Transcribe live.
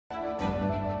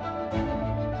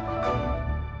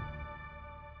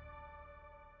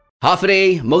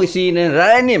Hafre, Mogisin, and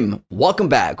Ranim. Welcome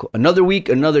back. Another week,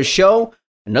 another show,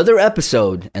 another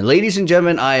episode. And ladies and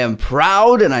gentlemen, I am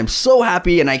proud and I'm so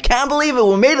happy and I can't believe it.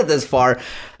 We made it this far.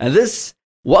 And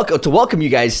welcome you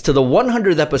guys to the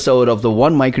 100th episode of the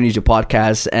One Micronesia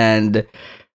podcast. And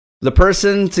the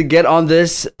person to get on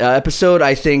this episode,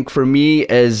 I think for me,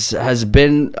 has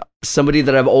been somebody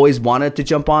that I've always wanted to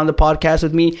jump on the podcast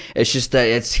with me. It's just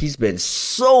that he's been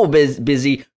so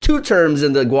busy, 2 terms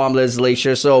in the Guam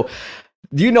legislature. So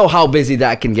you know how busy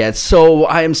that can get. So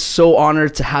I am so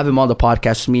honored to have him on the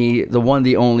podcast with me, the one,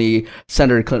 the only,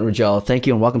 Senator Clinton Rogel. Thank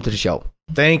you and welcome to the show.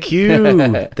 Thank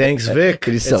you. Thanks, Vic.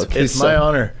 It's my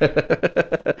honor.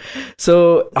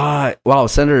 So, wow,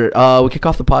 Senator, we kick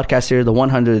off the podcast here, the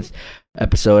 100th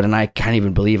episode, and I can't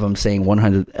even believe I'm saying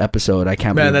 100th episode.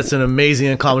 Man, that's an amazing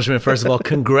accomplishment. First of all,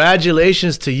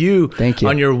 congratulations to you. Thank you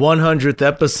on your 100th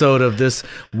episode of this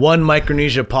One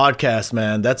Micronesia podcast.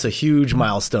 Man, that's a huge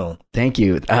milestone. Thank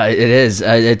you. It is.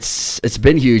 It's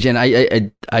been huge, and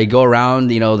I go around,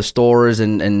 the stores,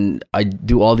 and I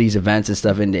do all these events and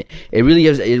stuff, and it really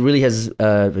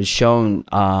has shown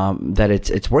that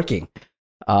it's working.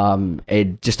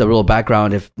 Just a little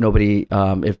background, if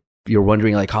you're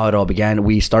wondering like how it all began,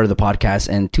 we started the podcast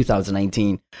in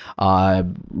 2019,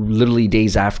 literally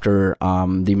days after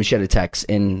the machete attacks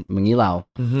in Manilao.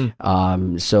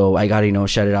 Mm-hmm. So I got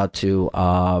shout it out to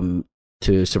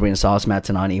Sabrina Salas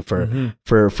Matanani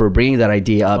for bringing that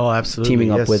idea up. Oh, absolutely.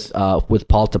 Teaming up with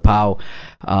Paul Tapao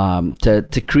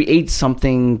to create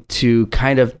something to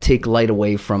kind of take light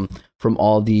away from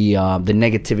all the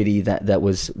negativity that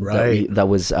was right. that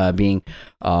was being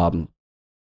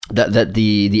that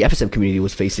the FSM community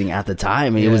was facing at the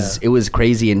time. And it was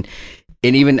crazy, and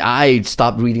even I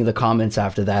stopped reading the comments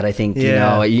after that. I think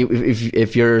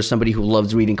if you're somebody who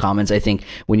loves reading comments, I think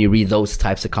when you read those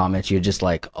types of comments, you're just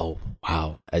like, oh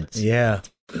wow,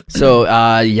 So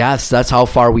yes, that's how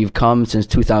far we've come since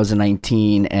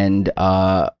 2019, and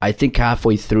I think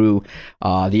halfway through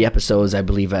the episodes, I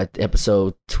believe at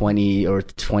episode 20 or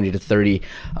 20 to 30,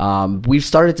 we've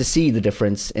started to see the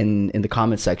difference in the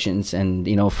comment sections, and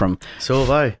from. So have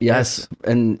I. Yes,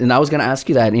 and I was gonna ask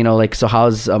you that, so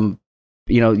how's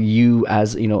you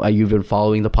as you've been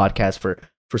following the podcast for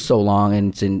so long,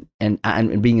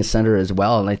 and being a senator as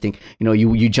well, and I think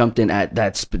you jumped in at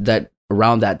that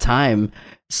around that time.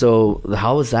 So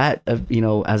how was that,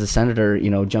 as a senator,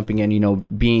 jumping in,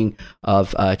 being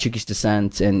of Chuukese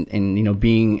descent, and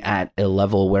being at a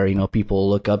level where people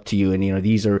look up to you, and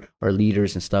these are our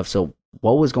leaders and stuff. So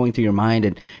what was going through your mind,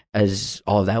 and as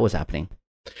all of that was happening?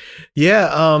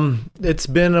 Yeah, it's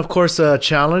been, of course, a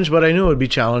challenge, but I knew it would be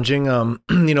challenging.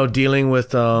 Dealing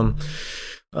with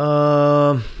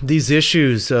these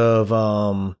issues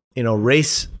of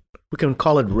race. We can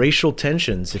call it racial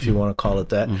tensions, if you want to call it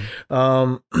that.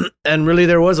 Mm-hmm. And really,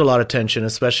 there was a lot of tension,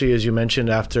 especially as you mentioned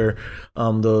after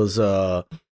the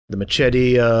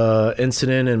machete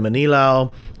incident in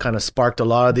Manilao kind of sparked a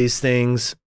lot of these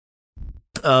things.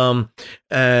 And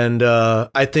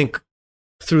I think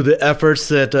through the efforts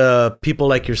that people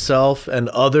like yourself and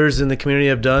others in the community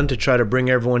have done to try to bring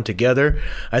everyone together,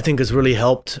 I think has really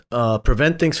helped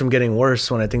prevent things from getting worse,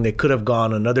 when I think they could have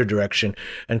gone another direction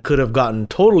and could have gotten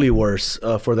totally worse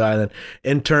for the island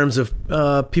in terms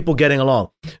of people getting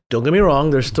along. Don't get me wrong,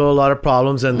 there's still a lot of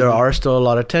problems, and there are still a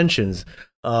lot of tensions.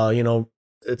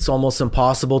 It's almost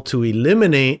impossible to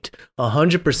eliminate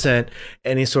 100%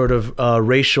 any sort of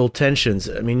racial tensions.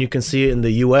 I mean, you can see it in the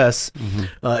U.S.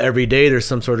 Every day. There's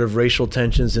some sort of racial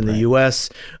tensions in the U.S.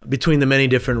 between the many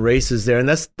different races there, and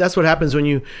that's what happens when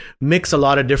you mix a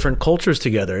lot of different cultures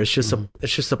together. It's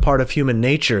just a part of human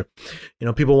nature.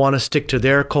 People want to stick to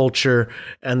their culture,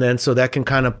 and then so that can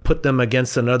kind of put them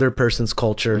against another person's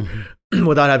culture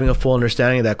without having a full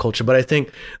understanding of that culture. But I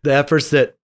think the efforts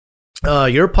that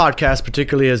your podcast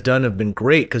particularly has done have been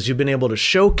great, because you've been able to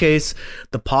showcase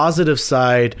the positive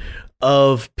side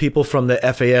of people from the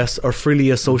FAS or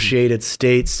freely associated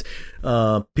states,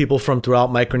 people from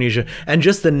throughout Micronesia. And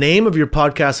just the name of your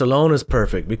podcast alone is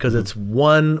perfect, because it's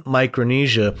One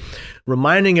Micronesia,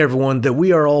 reminding everyone that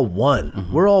we are all one.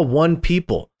 We're all one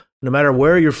people. No matter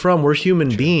where you're from, we're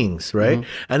human beings, right?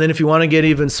 And then if you want to get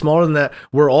even smaller than that,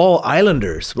 we're all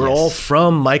islanders. We're all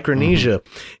from Micronesia.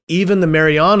 Even the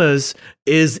Marianas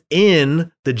is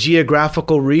in the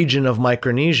geographical region of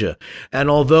Micronesia. And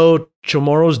although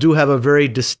Chamorros do have a very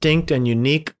distinct and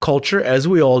unique culture, as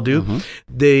we all do,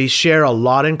 they share a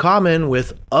lot in common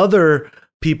with other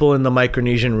people in the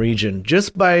Micronesian region,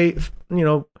 just by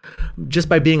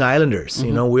being islanders.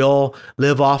 We all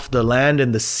live off the land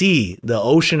and the sea. The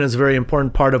ocean is a very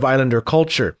important part of islander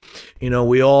culture.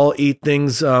 We all eat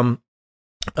things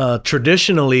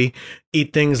traditionally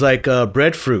eat things like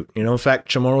breadfruit. In fact,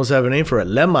 Chamorros have a name for it,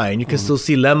 lemai, and you can still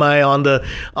see lemai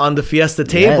on the fiesta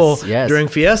table during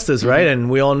fiestas, right? And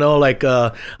we all know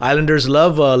Islanders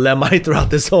love lemai throughout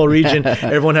this whole region.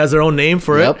 Everyone has their own name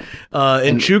for it.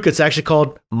 In Chuk, it's actually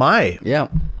called mai. Yeah.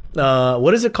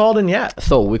 What is it called in Yat?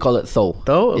 Tho. We call it tho.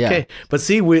 Tho? Okay. Yeah. But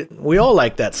see, we all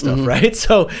like that stuff, right?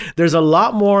 So there's a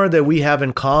lot more that we have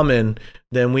in common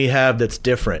than we have that's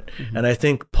different. And I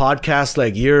think podcasts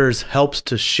like yours helps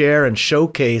to share and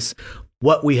showcase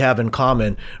what we have in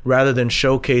common rather than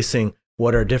showcasing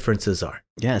what our differences are.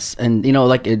 Yes. And,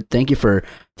 thank you for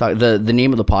talking. The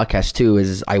name of the podcast, too,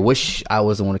 is I wish I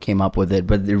was the one who came up with it,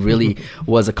 but it really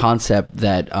was a concept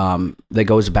that that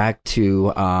goes back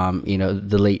to,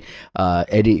 the late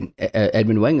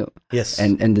Edmund Wengu. Yes.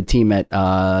 And the team at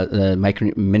the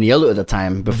Manielu at the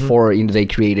time, before they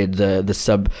created the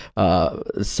sub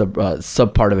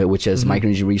part of it, which is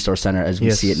Micronesia Resource Center as we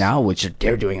see it now, which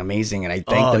they're doing amazing. And I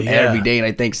thank them every day. And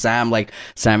I thank Sam,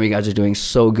 Sam, you guys are doing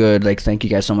so good. Thank you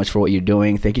guys so much for what you're doing.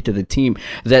 Thank you to the team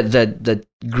that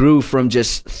grew from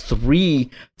just 3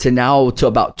 to now to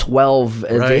about 12.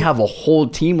 Right. They have a whole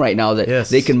team right now that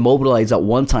they can mobilize at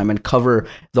one time and cover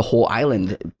the whole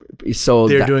island. So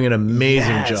they're doing an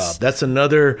amazing job. That's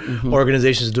another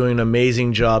organization is doing an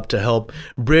amazing job to help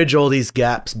bridge all these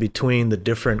gaps between the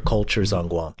different cultures on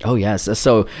Guam. Oh yes.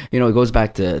 So it goes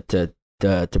back to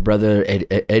brother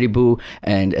Eddie Boo,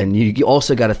 and you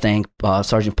also got to thank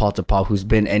Sergeant Paul Tapau, who's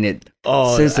been in it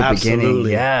since the beginning.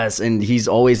 Yes, and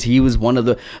he was one of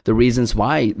the reasons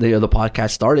why the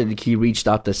podcast started. He reached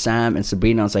out to Sam and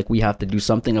Sabrina. I was like, we have to do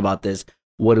something about this.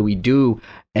 What do we do?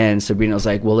 And Sabrina was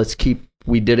like, well,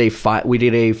 we did a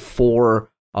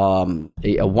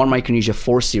One Micronesia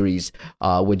 4 series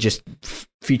with just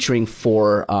featuring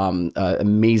 4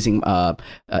 amazing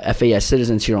FAS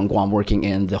citizens here on Guam working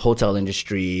in the hotel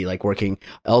industry, working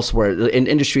elsewhere in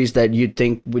industries that you'd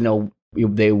think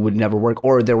they would never work,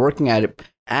 or they're working at it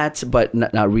but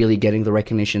not really getting the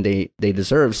recognition they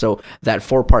deserve. So that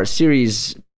 4-part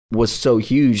series was so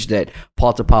huge that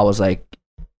Paul Tapau was like,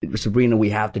 Sabrina,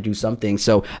 we have to do something.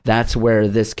 So that's where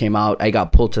this came out. I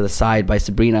got pulled to the side by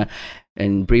Sabrina,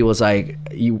 and Bree was like,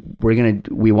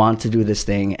 we want to do this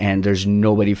thing, and there's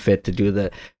nobody fit to be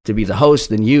the host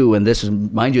than you. And this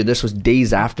was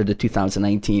days after the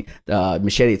 2019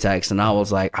 machete attacks, and I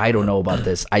was like, I don't know about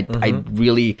this. I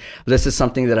really, this is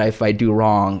something that if I do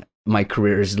wrong, my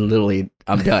career is literally,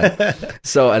 I'm done.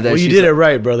 So and then you did it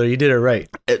right, brother. You did it right.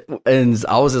 And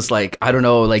I was just like, I don't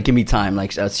know, give me time.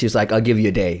 She's like, I'll give you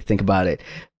a day. Think about it.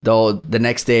 Though the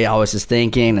next day I was just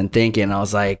thinking. I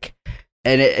was like,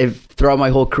 and throughout my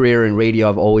whole career in radio,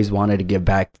 I've always wanted to give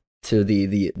back to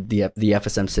the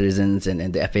FSM citizens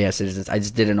and the FAS citizens. I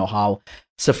just didn't know how.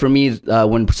 So for me,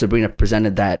 when Sabrina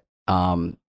presented that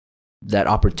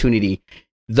opportunity,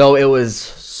 though it was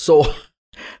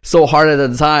so hard at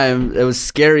the time, it was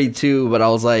scary too, but I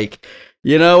was like,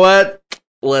 you know what?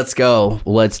 Let's go.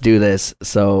 Let's do this.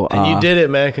 So and you did it,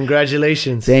 man.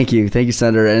 Congratulations. Thank you,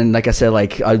 Senator. And like I said,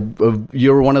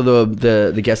 you're one of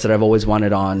the guests that I've always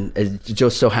wanted on. It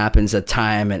just so happens that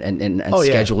time and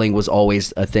scheduling was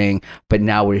always a thing, but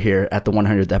now we're here at the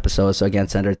 100th episode. So again,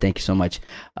 Senator, thank you so much.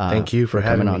 Thank you for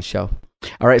coming on the show.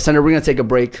 All right, Senator, we're going to take a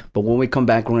break, but when we come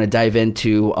back, we're going to dive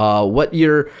into what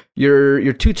your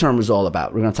 2-term was all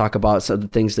about. We're going to talk about some of the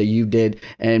things that you did,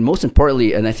 and most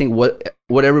importantly, and I think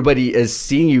what everybody is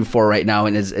seeing you for right now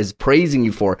and is praising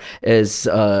you for is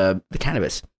the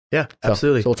cannabis. Yeah,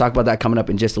 absolutely. So we'll talk about that coming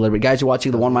up in just a little bit. Guys, you're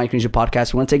watching the One Micronesia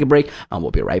podcast. We're going to take a break, and we'll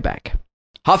be right back.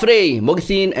 Hafre,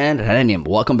 Mogathin, and Ranium.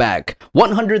 Welcome back.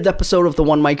 100th episode of the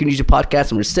One Micronesia podcast,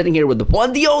 and we're sitting here with the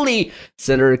one, the only,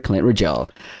 Senator Clint Rogel.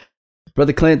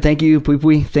 Brother Clint, thank you.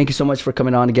 Pui, thank you so much for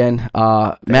coming on again.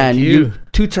 Man, you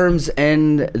 2 terms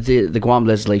in the Guam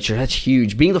legislature. That's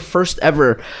huge. Being the first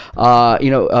ever,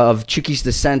 of Chuukese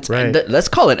descent. Right. Let's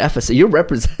call it FSA. You're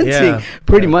representing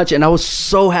pretty much. And I was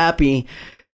so happy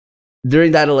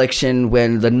during that election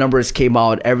when the numbers came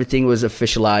out, everything was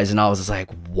officialized. And I was just like,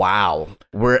 wow,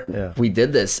 we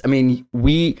did this. I mean,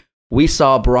 we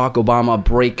saw Barack Obama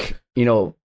break,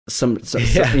 some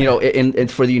in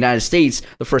for the United States,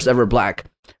 the first ever black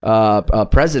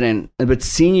president, but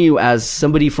seeing you as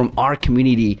somebody from our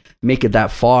community make it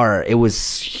that far, it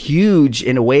was huge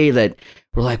in a way that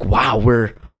we're like, wow,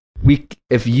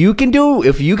 if you can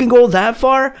go that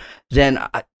far, then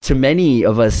to many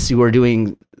of us who are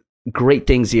doing great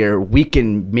things here, we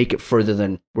can make it further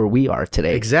than where we are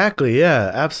today. Exactly. Yeah,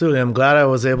 absolutely. I'm glad I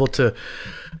was able to,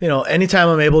 anytime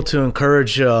I'm able to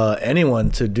encourage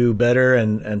anyone to do better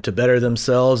and to better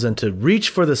themselves and to reach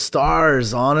for the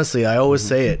stars. Honestly, I always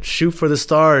say it, shoot for the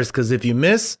stars, because if you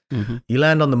miss, you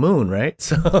land on the moon, right?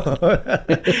 So,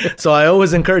 so I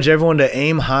always encourage everyone to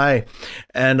aim high.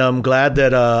 And I'm glad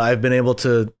that I've been able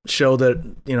to show that,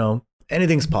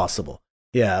 anything's possible.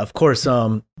 Yeah, of course.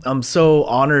 I'm so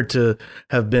honored to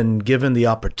have been given the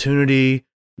opportunity.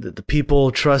 The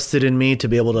people trusted in me to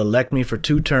be able to elect me for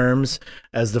 2 terms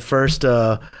as the first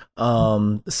senator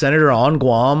on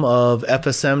Guam of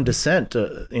FSM descent.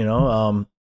 It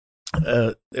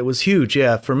was huge.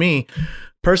 Yeah, for me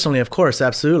personally, of course,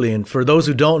 absolutely. And for those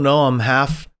who don't know, I'm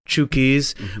half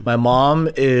Chukis. My mom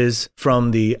is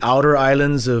from the outer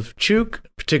islands of Chuuk,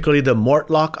 particularly the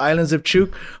Mortlock Islands of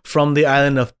Chuuk, from the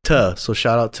island of Tuh. So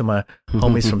shout out to my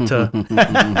homies from Tuh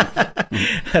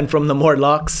and from the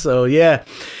Mortlocks. So yeah.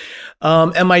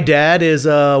 And my dad is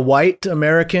a white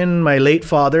American. My late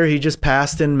father, he just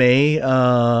passed in May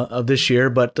of this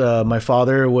year, but my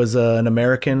father was an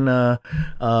American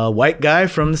white guy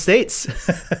from the States.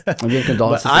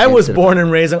 But I was born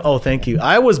and raised. Oh, thank you.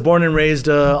 I was born and raised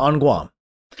on Guam.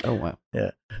 Oh, wow.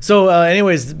 Yeah. So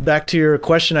anyways, back to your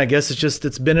question, I guess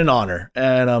it's been an honor,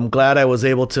 and I'm glad I was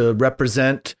able to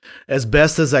represent as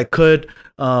best as I could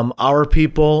our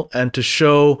people and to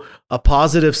show a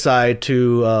positive side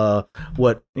to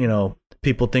what,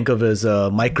 people think of as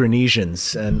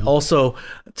Micronesians, and also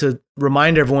to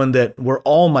remind everyone that we're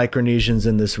all Micronesians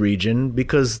in this region,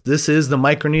 because this is the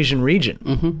Micronesian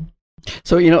region.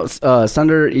 So,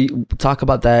 Sunder, you talk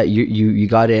about that. You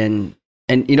got in,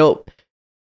 and,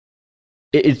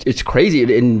 it's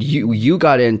crazy, and you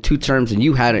got in 2 terms, and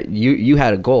you had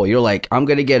a goal. You're like, I'm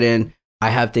gonna get in. I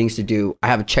have things to do. I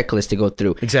have a checklist to go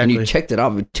through. Exactly. And you checked it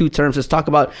off with 2 terms. Let's talk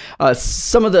about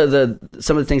some of the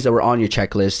things that were on your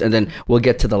checklist, and then we'll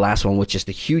get to the last one, which is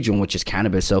the huge one, which is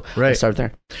cannabis. So let's start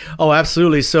there. Oh,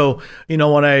 absolutely. So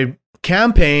when I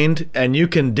campaigned, and you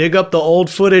can dig up the old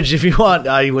footage if you want.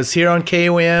 I was here on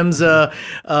KOM's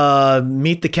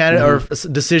Meet the Candidate or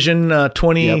Decision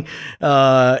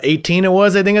 2018 it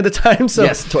was, I think, at the time. So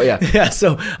yes, yeah.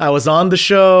 So I was on the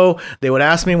show. They would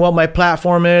ask me what my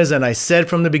platform is, and I said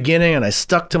from the beginning, and I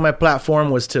stuck to my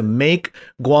platform, was to make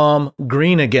Guam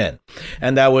green again.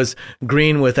 And that was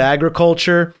green with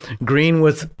agriculture, green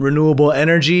with renewable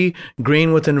energy,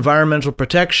 green with environmental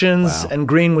protections, and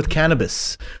green with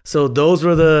cannabis. So those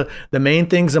were the main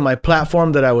things in my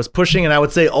platform that I was pushing. And I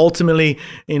would say ultimately,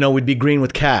 we'd be green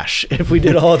with cash if we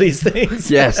did all these things.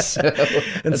 Yes.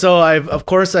 And so I've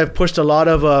pushed a lot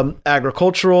of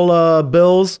agricultural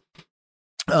bills.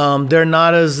 They're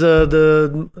not as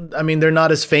they're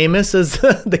not as famous as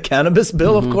the cannabis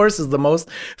bill, of course, is the most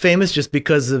famous just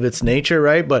because of its nature,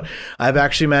 right? But I've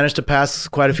actually managed to pass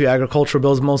quite a few agricultural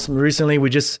bills. Most recently, we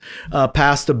just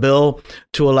passed a bill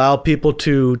to allow people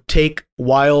to take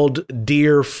wild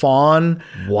deer fawn,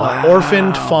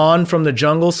 orphaned fawn from the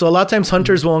jungle. So a lot of times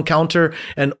hunters will encounter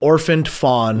an orphaned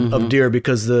fawn of deer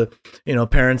because the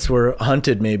parents were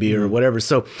hunted maybe or whatever.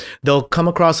 So they'll come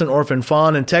across an orphaned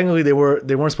fawn, and technically they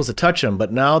weren't supposed to touch them,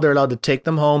 but now they're allowed to take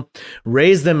them home,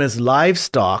 raise them as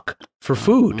livestock for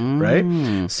food,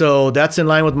 right? So that's in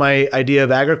line with my idea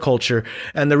of agriculture.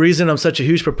 And the reason I'm such a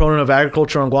huge proponent of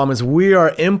agriculture on Guam is we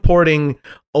are importing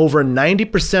over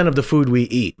 90% of the food we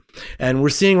eat. And we're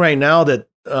seeing right now that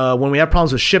when we have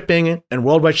problems with shipping and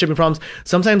worldwide shipping problems,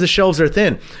 sometimes the shelves are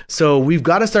thin. So we've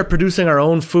got to start producing our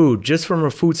own food just from a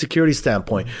food security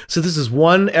standpoint. So this is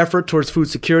one effort towards food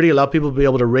security, allow people to be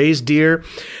able to raise deer.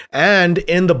 And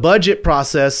in the budget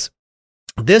process,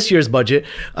 this year's budget,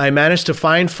 I managed to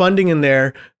find funding in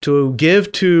there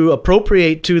to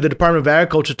appropriate to the Department of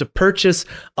Agriculture to purchase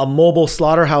a mobile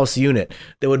slaughterhouse unit.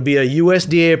 There would be a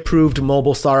USDA approved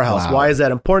mobile slaughterhouse. Wow. Why is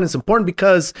that important? It's important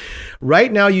because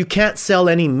right now you can't sell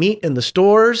any meat in the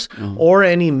stores or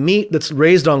any meat that's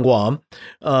raised on Guam.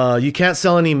 You can't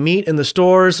sell any meat in the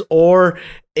stores or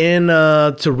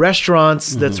to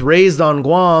restaurants that's raised on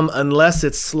Guam unless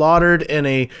it's slaughtered in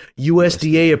a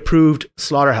USDA approved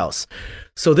slaughterhouse.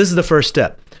 So this is the first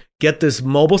step. Get this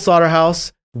mobile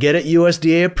slaughterhouse, get it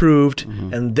USDA approved,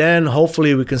 and then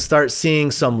hopefully we can start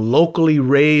seeing some locally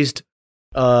raised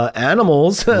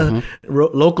animals,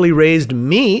 locally raised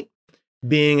meat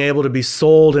being able to be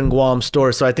sold in Guam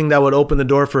stores. So I think that would open the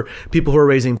door for people who are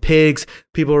raising pigs,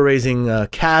 people who are raising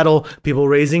cattle, people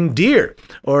raising deer,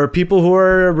 or people who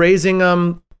are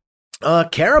raising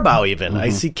caribou even. I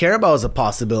see caribou as a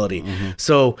possibility.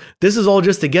 So this is all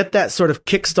just to get that sort of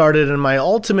kick-started, and my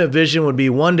ultimate vision would be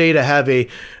one day to have a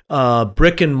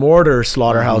brick and mortar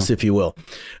slaughterhouse, if you will.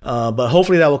 But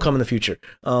hopefully that will come in the future.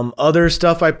 Other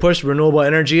stuff I pushed, renewable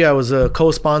energy. I was a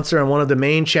co-sponsor and one of the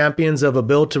main champions of a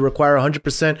bill to require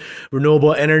 100%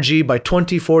 renewable energy by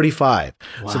 2045.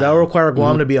 Wow. So that will require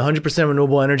Guam to be 100%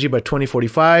 renewable energy by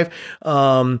 2045.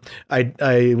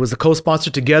 I was a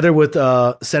co-sponsor together with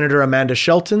Senator Amanda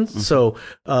Shelton. So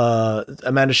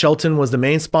Amanda Shelton was the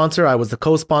main sponsor. I was the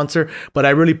co-sponsor, but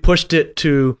I really pushed it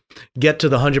to get to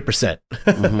the 100%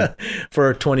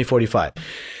 for 2045.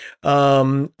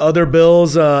 Other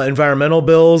bills, environmental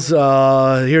bills.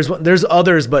 Here's one. There's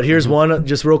others, but here's one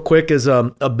just real quick is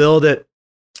a bill that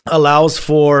allows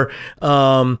for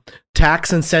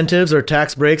tax incentives or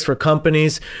tax breaks for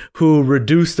companies who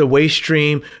reduce the waste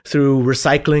stream through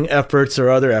recycling efforts or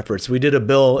other efforts. We did a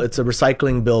bill, it's a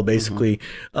recycling bill basically,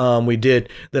 we did,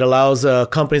 that allows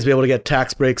companies to be able to get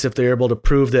tax breaks if they're able to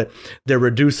prove that they're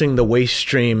reducing the waste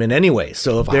stream in any way.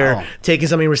 So if they're taking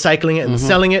something, recycling it and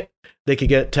selling it, they could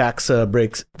get tax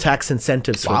breaks, tax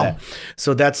incentives for that.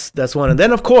 So that's one. And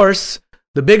then of course,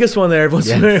 the biggest one that everyone's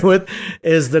familiar with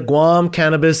is the Guam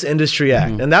Cannabis Industry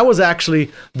Act. And that was actually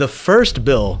the first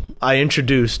bill I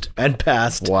introduced and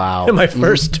passed in my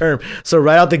first term. So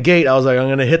right out the gate, I was like, I'm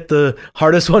going to hit the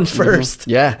hardest one first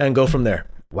and go from there.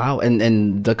 Wow,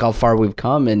 and look how far we've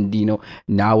come, and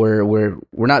now we're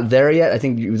not there yet. I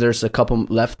think there's a couple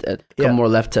left, more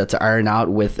left to iron out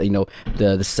with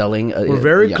the selling. We're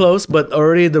very close, but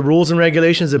already the rules and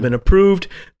regulations have been approved.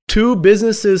 2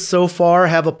 businesses so far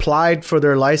have applied for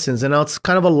their license, and now it's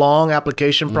kind of a long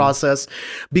application process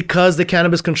because the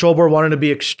Cannabis Control Board wanted to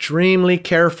be extremely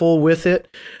careful with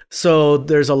it. So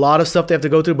there's a lot of stuff they have to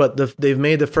go through, but they've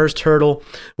made the first hurdle,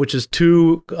 which is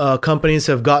 2 companies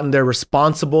have gotten their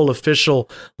responsible official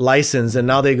license, and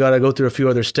now they got to go through a few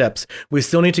other steps. We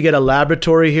still need to get a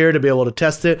laboratory here to be able to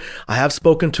test it. I have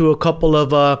spoken to a couple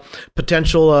of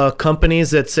potential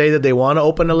companies that say that they want to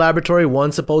open a laboratory.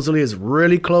 One supposedly is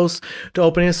really close to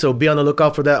opening it, so be on the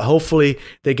lookout for that. Hopefully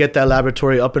they get that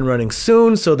laboratory up and running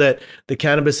soon so that the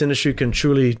cannabis industry can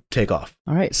truly take off.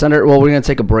 All right, Senator, well, we're going to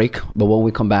take a break, but when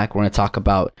we come back, we're going to talk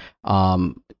about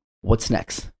what's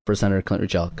next for Senator Clint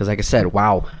Ruggiel. Because like I said,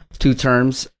 2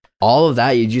 terms, all of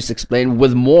that you just explained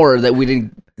with more that we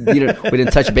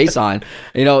didn't touch base on.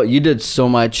 You did so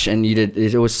much, and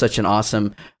it was such an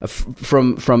awesome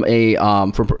from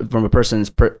a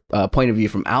person's point of view,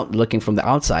 from looking from the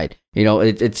outside.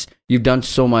 It's you've done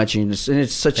so much, and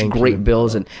it's such great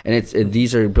bills, and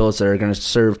these are bills that are going to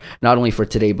serve not only for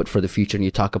today but for the future. And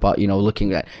you talk about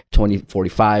looking at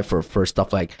 2045 for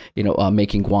stuff like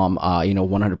making Guam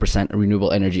 100%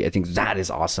 renewable energy. I think that is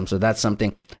awesome. So that's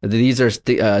something. These are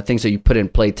things that you put in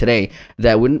play today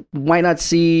that we might not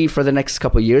see for the next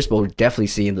couple of years, but we'll definitely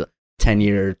see in the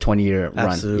 10-year, 20-year run.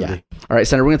 Absolutely. Yeah. All right,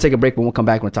 Senator, we're going to take a break, but we'll come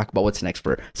back and we'll talk about what's next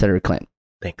for Senator Clint.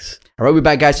 Thanks. All right, we're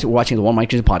back, guys. We're watching the One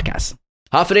Micronesia Podcast.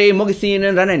 Hafere Mogathin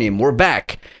and Rananim. We're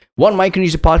back. One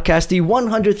Micronesia Podcast, the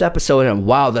 100th episode. And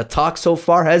wow, the talk so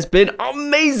far has been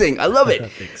amazing. I love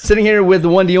it. Sitting here with the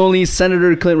one, the only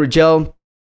Senator Clint Ruggiel.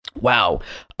 Wow.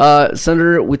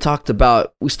 Senator, we started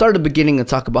at the beginning and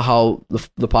talk about how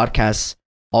the podcast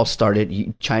all started.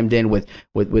 You chimed in with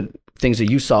things that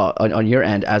you saw on your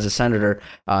end as a senator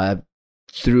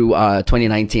through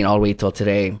 2019 all the way till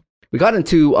today. We got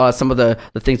into some of the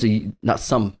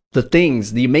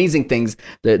things the amazing things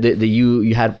that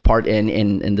you had part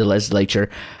in the legislature.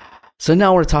 So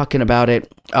now we're talking about it.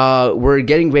 We're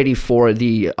getting ready for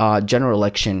the general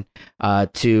election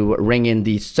to ring in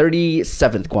the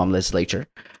 37th Guam legislature.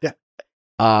 Yeah.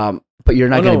 But you're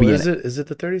not going to be in it. Is it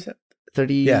the 37th?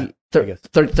 30. Yeah.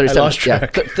 37. I lost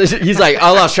track. Yeah. He's like, I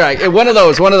lost track. One of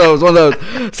those.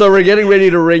 So we're getting ready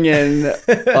to ring in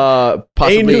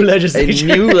possibly a new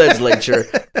legislature,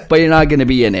 but you're not going to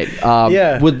be in it.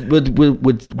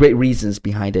 With great reasons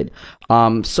behind it.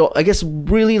 So I guess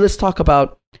really let's talk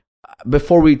about,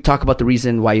 before we talk about the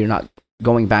reason why you're not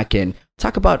going back in,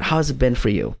 talk about how's it been for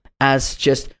you as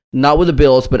just not with the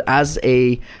bills, but as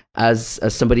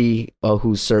somebody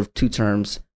who served 2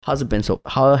 terms. How's it been? So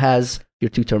how has your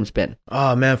 2 terms been?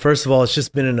 Oh man, first of all, it's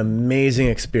just been an amazing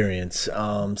experience.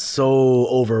 So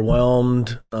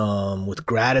overwhelmed with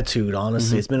gratitude,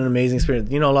 honestly. It's been an amazing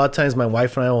experience. A lot of times my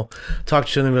wife and I will talk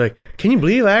to each other and be like, can you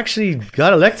believe I actually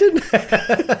got elected?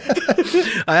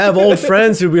 I have old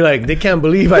friends who be like, they can't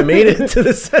believe I made it to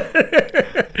the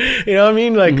Senate. You know what I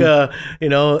mean? Like,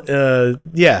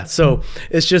 yeah. So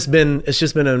it's just been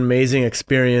an amazing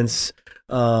experience.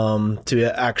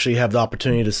 to actually have the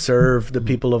opportunity to serve the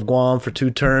people of Guam for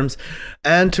 2 terms,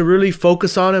 and to really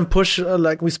focus on and push,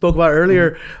 like we spoke about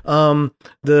earlier,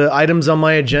 the items on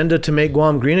my agenda to make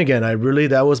Guam green again.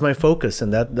 That was my focus,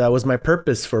 and that was my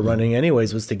purpose for running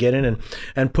anyways, was to get in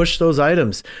and push those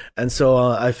items. And so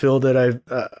I feel that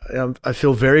I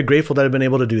feel very grateful that I've been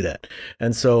able to do that.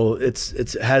 And so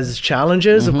it has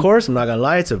challenges, of course. I'm not gonna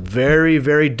lie, it's a very,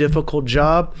 very difficult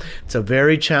job. It's a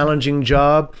very challenging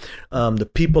job. The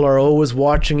people are always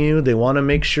watching you. They want to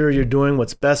make sure you're doing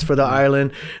what's best for the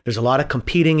island. There's a lot of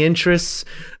competing interests.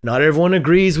 Not everyone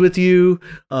agrees with you.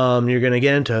 You're going to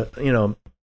get into,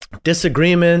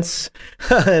 disagreements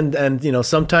and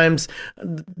sometimes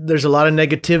there's a lot of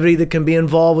negativity that can be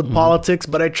involved with politics,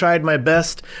 but I tried my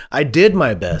best. I did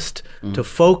my best to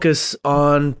focus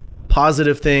on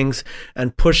positive things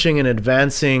and pushing and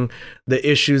advancing the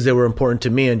issues that were important to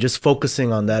me and just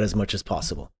focusing on that as much as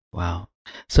possible. Wow.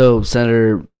 So,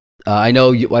 Senator, I know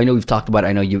we've talked about it.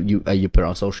 I know you put it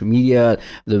on social media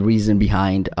the reason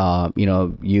behind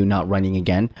you not running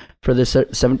again for the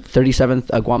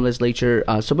 37th Guam Legislature.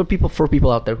 But for people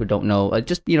out there who don't know,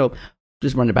 just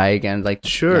run it by again. Like,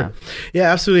 sure,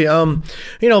 yeah, absolutely.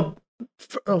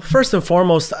 First and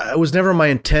foremost, it was never my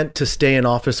intent to stay in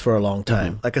office for a long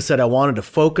time. Like I said, I wanted to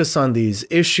focus on these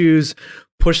issues,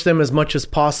 push them as much as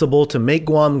possible to make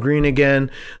Guam green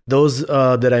again. Those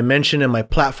that I mentioned in my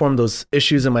platform, those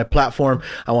issues in my platform,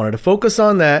 I wanted to focus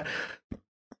on that,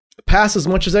 pass as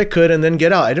much as I could, and then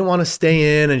get out. I didn't want to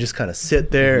stay in and just kind of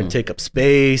sit there and take up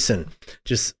space and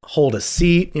just hold a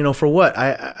seat. For what?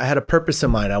 I had a purpose in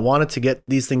mind. I wanted to get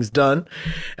these things done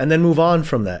and then move on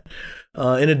from that.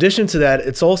 In addition to that,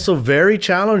 it's also very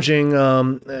challenging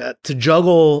to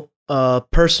juggle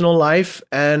personal life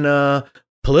and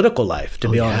political life, to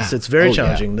be honest. It's very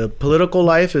challenging. The political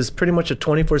life is pretty much a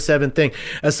 24/7 thing,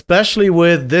 especially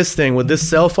with this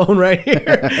cell phone right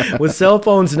here. With cell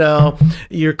phones now,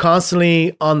 you're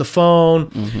constantly on the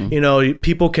phone.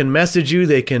 People can message you,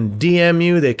 they can DM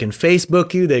you, they can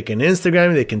Facebook you, they can Instagram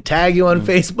you, they can tag you on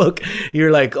Facebook. You're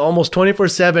like almost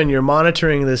 24/7, you're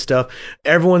monitoring this stuff.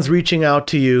 Everyone's reaching out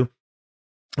to you.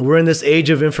 We're in this age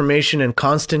of information and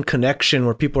constant connection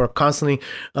where people are constantly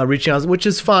reaching out, which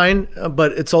is fine,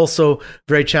 but it's also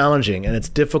very challenging, and it's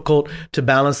difficult to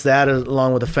balance that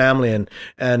along with the family. And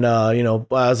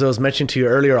as I was mentioning to you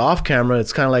earlier off camera,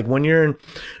 it's kind of like when you're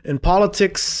in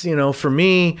politics, for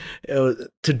me,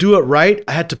 to do it right,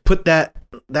 I had to put that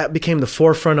became the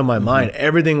forefront of my mind.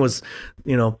 Everything was,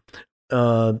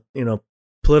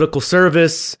 political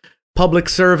service, public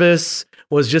service,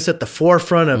 was just at the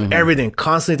forefront of everything,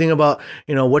 constantly thinking about,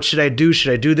 what should I do?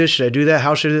 Should I do this? Should I do that?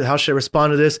 How should I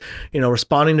respond to this?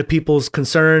 Responding to people's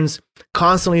concerns,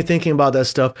 constantly thinking about that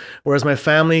stuff. Whereas my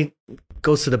family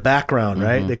goes to the background,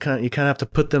 right? You kind of have to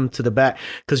put them to the back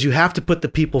because you have to put the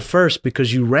people first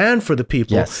because you ran for the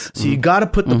people. Yes. So you got to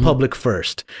put the public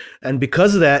first. And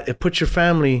because of that, it puts your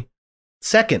family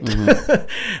second.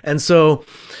 And so,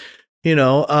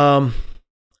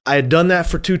 I had done that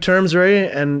for 2 terms, right?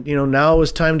 And, now it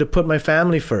was time to put my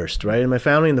family first, right? And my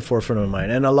family in the forefront of my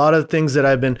mind. And a lot of things that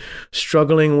I've been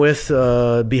struggling with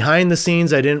behind the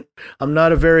scenes, I'm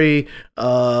not a very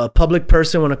public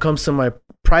person when it comes to my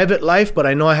private life, but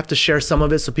I know I have to share some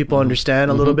of it so people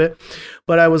understand a little bit.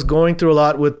 But I was going through a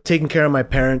lot with taking care of my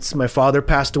parents. My father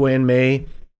passed away in May.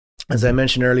 As I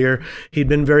mentioned earlier, he'd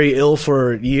been very ill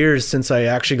for years since I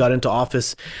actually got into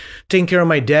office. Taking care of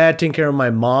my dad, taking care of my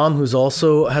mom, who's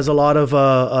also has a lot of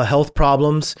health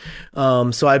problems.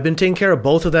 So I've been taking care of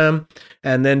both of them.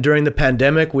 And then during the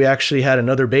pandemic, we actually had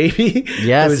another baby.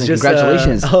 Yes,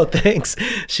 congratulations. Thanks.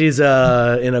 She's in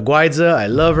Aguaidza. I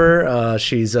love her.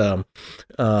 She's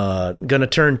gonna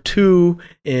turn 2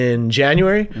 in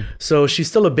January. So she's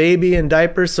still a baby in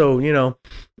diapers. So,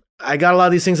 I got a lot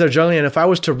of these things that are juggling, and if I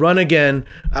was to run again,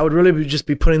 I would really just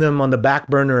be putting them on the back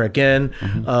burner again.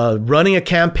 Running a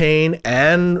campaign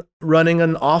and running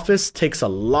an office takes a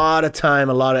lot of time,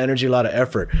 a lot of energy, a lot of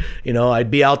effort. I'd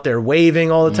be out there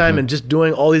waving all the time and just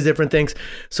doing all these different things.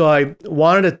 So I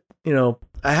wanted to,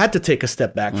 I had to take a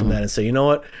step back from that and say, you know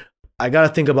what? I got to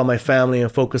think about my family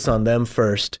and focus on them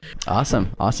first.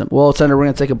 Awesome. Well, Senator, we're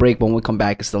going to take a break. When we come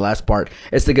back, it's the last part.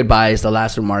 It's the goodbyes, the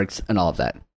last remarks, and all of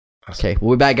that. Okay,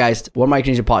 we'll be back, guys. One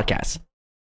Micronesia Podcast.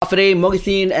 Afere,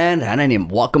 Mogathin, and Hananim,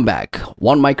 welcome back.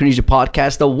 One Micronesia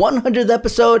Podcast, the 100th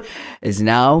episode is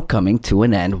now coming to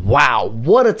an end. Wow,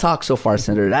 what a talk so far,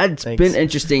 Senator. That's been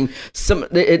interesting.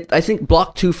 I think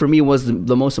block 2 for me was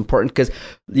the most important because,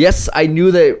 yes, I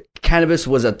knew that cannabis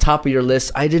was at top of your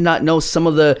list. I did not know some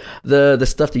of the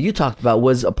stuff that you talked about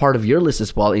was a part of your list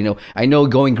as well. I know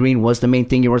going green was the main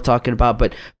thing you were talking about,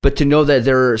 but to know that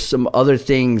there are some other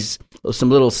things, some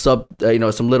little some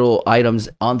little items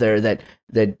on there that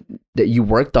you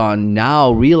worked on,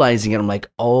 now realizing it, I'm like,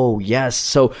 oh yes.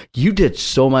 So you did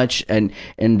so much, and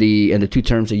in the 2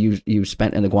 terms that you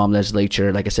spent in the Guam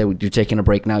legislature, like I said, you're taking a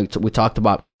break now. We talked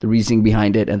about the reasoning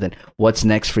behind it, and then what's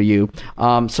next for you.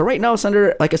 So right now,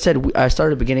 Senator, like I said, I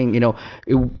started at the beginning,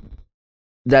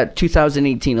 that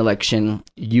 2018 election,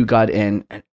 you got in.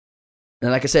 And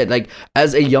like I said, like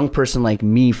as a young person like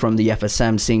me from the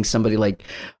FSM, seeing somebody like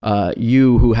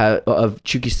you who have of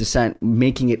Chuukese descent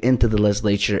making it into the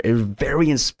legislature, it was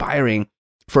very inspiring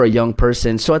for a young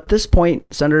person. So at this point,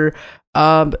 Senator,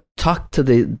 talk to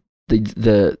the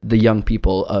young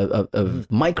people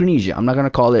of Micronesia. I'm not going to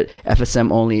call it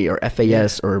FSM only or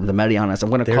FAS or the Marianas.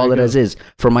 I'm going to call it as is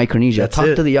for Micronesia.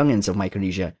 Talk to the youngins of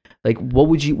Micronesia. Like,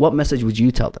 what message would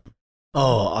you tell them?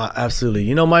 Oh,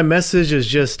 absolutely. My message is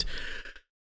just,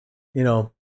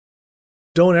 don't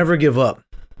ever give up.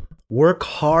 Work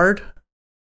hard.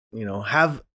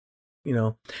 Have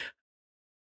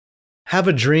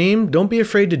a dream. Don't be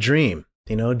afraid to dream.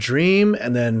 Dream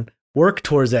and then work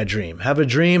towards that dream. Have a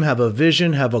dream, have a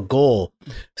vision, have a goal.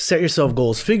 Set yourself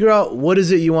goals. Figure out what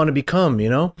is it you want to become,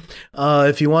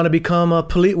 If you want to become a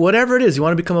police, whatever it is, you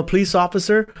want to become a police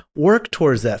officer, work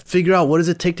towards that. Figure out what does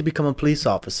it take to become a police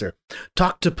officer.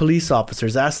 Talk to police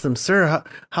officers. Ask them, sir,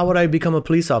 how would I become a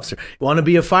police officer? You want to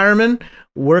be a fireman?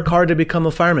 Work hard to become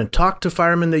a fireman. Talk to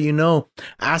firemen that you know.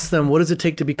 Ask them, what does it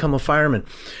take to become a fireman?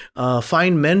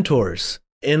 Find mentors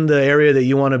in the area that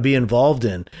you want to be involved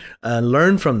in, and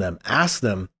learn from them. Ask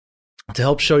them to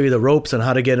help show you the ropes on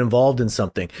how to get involved in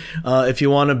something. If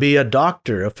you want to be a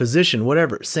doctor, a physician,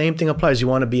 whatever, same thing applies. You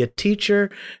want to be a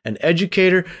teacher, an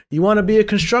educator, you want to be a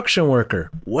construction worker,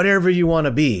 whatever you want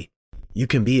to be, you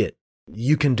can be it.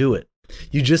 You can do it.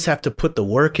 You just have to put the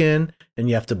work in, and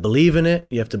you have to believe in it.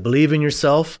 You have to believe in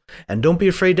yourself, and don't be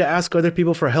afraid to ask other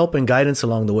people for help and guidance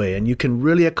along the way. And you can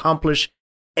really accomplish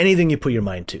anything you put your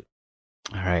mind to.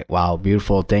 All right. Wow.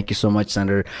 Beautiful. Thank you so much,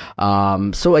 Senator.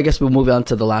 So I guess we'll move on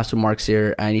to the last remarks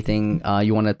here. Anything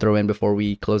you want to throw in before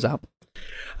we close out?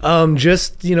 I'm so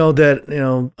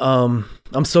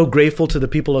grateful to the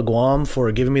people of Guam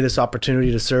for giving me this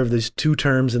opportunity to serve these 2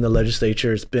 terms in the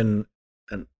legislature. It's been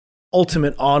an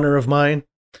ultimate honor of mine.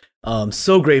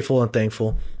 So grateful and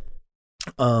thankful.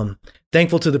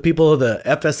 Thankful to the people of the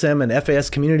FSM and FAS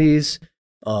communities,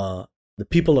 the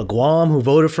people of Guam who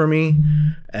voted for me,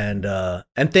 and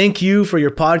thank you for your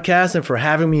podcast and for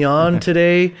having me on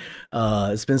today.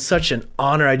 It's been such an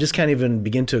honor. I just can't even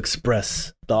begin to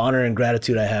express the honor and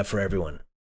gratitude I have for everyone.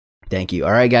 Thank you.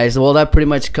 All right, guys. Well, that pretty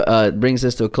much brings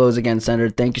us to a close again, Senator.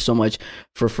 Thank you so much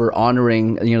for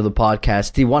honoring the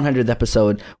podcast, the 100th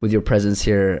episode, with your presence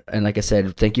here. And like I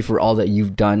said, thank you for all that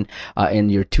you've done in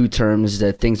your 2 terms,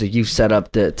 the things that you've set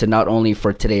up to not only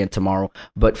for today and tomorrow,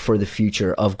 but for the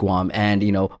future of Guam and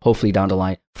hopefully down the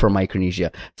line for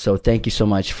Micronesia. So thank you so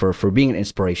much for being an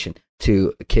inspiration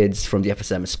to kids from the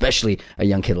FSM, especially a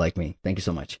young kid like me. Thank you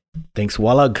so much. Thanks,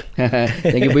 Walag.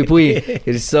 Thank you,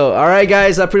 Pui. So, all right,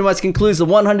 guys, that pretty much concludes the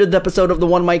 100th episode of the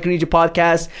One Micronesia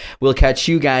podcast. We'll catch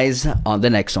you guys on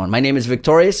the next one. My name is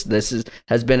Victorious. This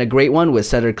has been a great one with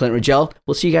Senator Clint Rogel.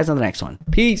 We'll see you guys on the next one.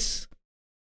 Peace.